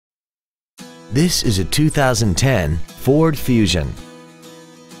This is a 2010 Ford Fusion.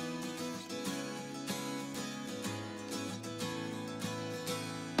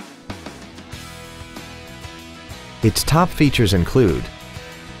 Its top features include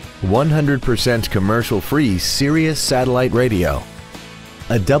 100% commercial-free Sirius satellite radio,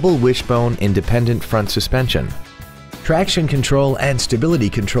 a double wishbone independent front suspension, traction control and stability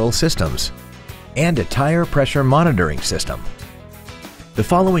control systems, and a tire pressure monitoring system. The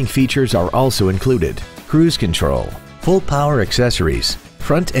following features are also included: cruise control, full power accessories,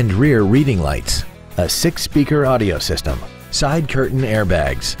 front and rear reading lights, a 6-speaker audio system, side curtain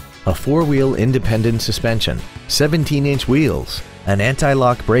airbags, a 4-wheel independent suspension, 17-inch wheels, an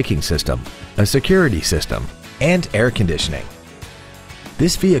anti-lock braking system, a security system, and air conditioning.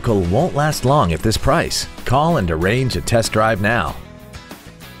 This vehicle won't last long at this price. Call and arrange a test drive now.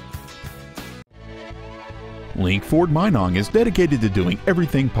 Link Ford Minong is dedicated to doing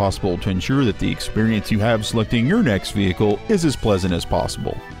everything possible to ensure that the experience you have selecting your next vehicle is as pleasant as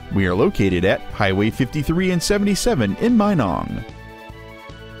possible. We are located at Highway 53 and 77 in Minong.